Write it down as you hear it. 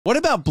What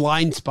about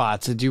blind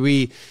spots? Do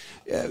we,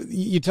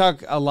 you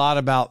talk a lot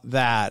about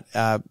that.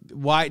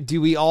 Why do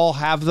we all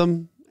have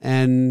them,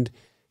 and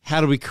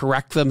how do we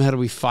correct them? How do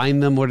we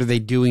find them? What are they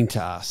doing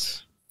to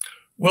us?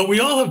 Well, we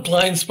all have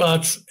blind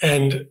spots.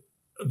 And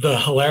the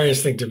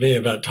hilarious thing to me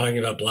about talking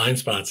about blind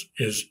spots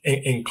is,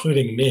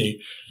 including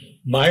me,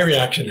 my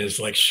reaction is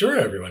like, sure,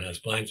 everyone has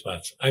blind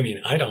spots. I mean,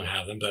 I don't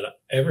have them, but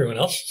everyone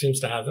else seems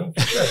to have them.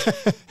 Sure.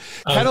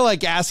 Kind of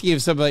like asking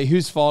if somebody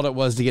whose fault it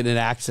was to get in an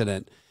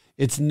accident.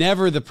 It's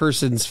never the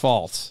person's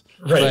fault.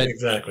 Right,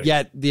 exactly.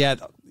 Yet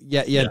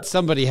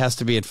somebody has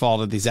to be at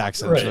fault of these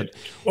accidents. Right.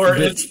 Or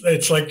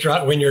it's like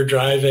when you're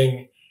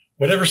driving,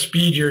 whatever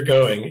speed you're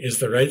going is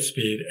the right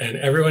speed, and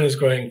everyone is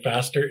going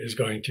faster is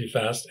going too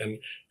fast, and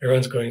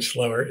everyone's going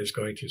slower is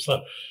going too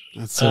slow.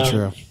 That's so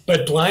true.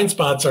 But blind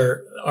spots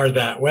are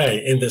that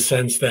way, in the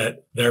sense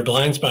that they're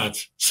blind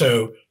spots.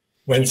 So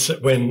when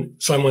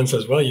someone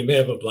says, well, you may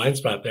have a blind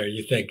spot there,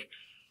 you think,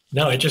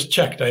 no, I just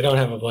checked. I don't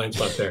have a blind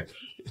spot there.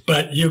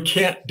 But you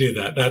can't do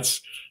that. That's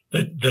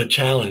the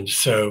challenge.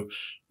 So,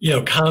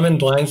 common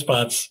blind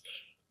spots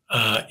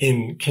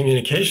in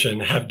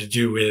communication have to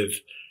do with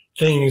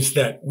things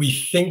that we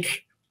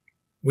think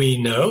we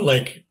know.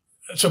 Like,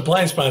 so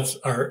blind spots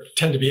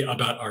tend to be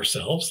about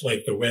ourselves,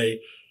 like the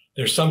way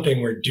there's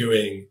something we're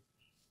doing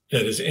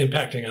that is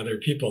impacting other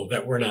people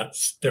that we're not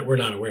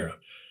aware of.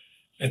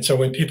 And so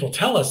when people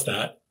tell us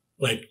that,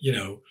 like,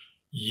 you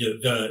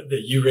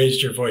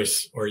raised your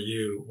voice, or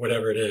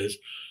whatever it is,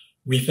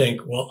 we think,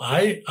 well,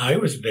 I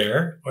was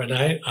there,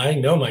 and I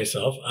know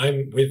myself.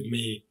 I'm with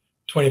me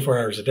 24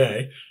 hours a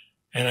day,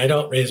 and I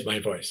don't raise my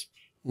voice.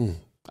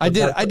 I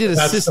did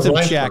a system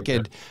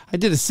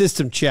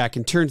check,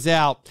 and turns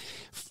out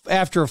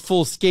after a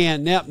full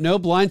scan, no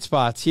blind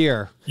spots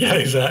here. Yeah,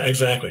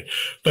 exactly.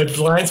 But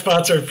blind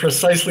spots are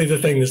precisely the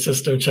thing the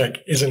system check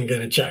isn't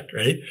going to check,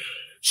 right?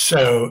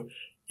 So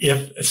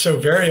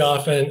very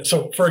often,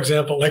 for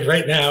example, like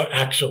right now,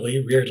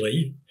 actually,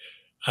 weirdly,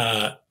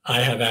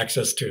 I have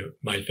access to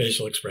my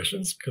facial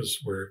expressions because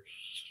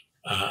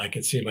I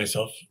can see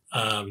myself.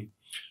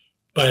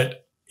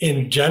 But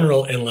in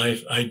general in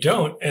life, I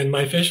don't. And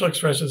my facial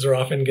expressions are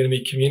often going to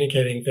be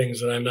communicating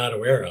things that I'm not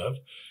aware of.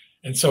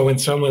 And so when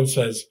someone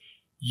says,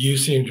 you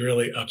seemed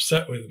really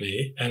upset with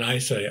me, and I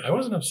say, I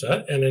wasn't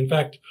upset. And in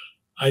fact,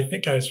 I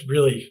think I was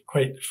really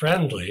quite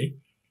friendly.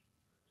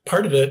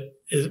 Part of it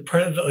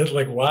is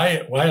like,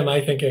 why am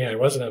I thinking I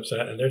wasn't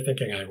upset and they're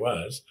thinking I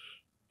was?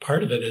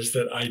 Part of it is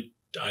that I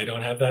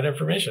don't have that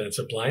information. It's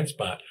a blind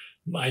spot.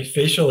 My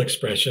facial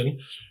expression,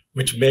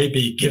 which may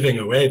be giving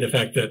away the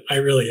fact that I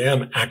really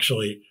am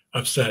actually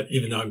upset,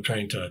 even though I'm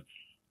trying to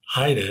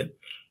hide it.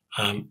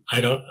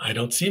 I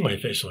don't see my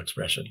facial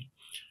expression.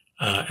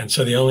 And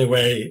so the only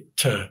way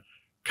to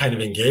kind of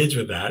engage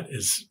with that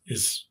is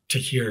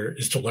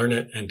to learn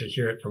it and to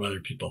hear it from other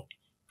people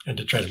and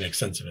to try to make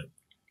sense of it.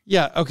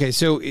 Yeah. Okay.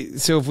 So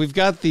if we've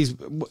got these,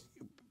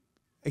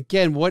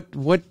 again,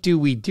 what do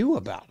we do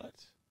about it?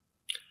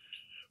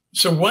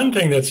 So one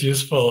thing that's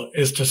useful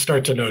is to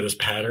start to notice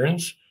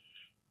patterns.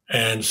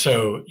 And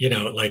so,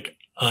 like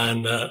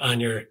on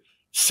your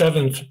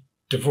 7th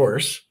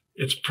divorce,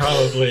 it's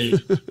probably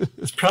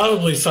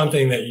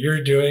something that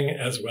you're doing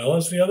as well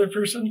as the other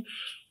person.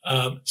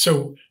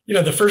 So,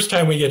 the first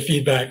time we get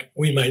feedback,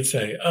 we might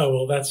say, oh,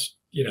 well, that's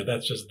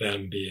just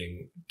them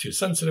being too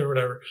sensitive or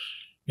whatever.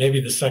 Maybe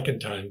the second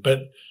time.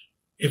 But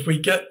if we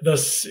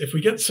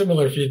get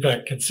similar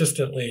feedback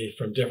consistently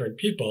from different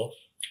people,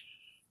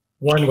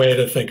 one way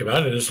to think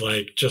about it is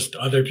like just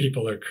other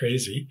people are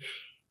crazy.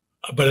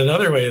 But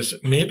another way is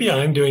maybe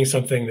I'm doing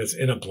something that's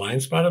in a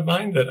blind spot of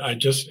mine that I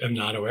just am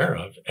not aware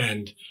of.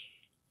 And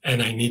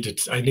I need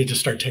to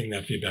start taking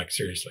that feedback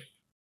seriously.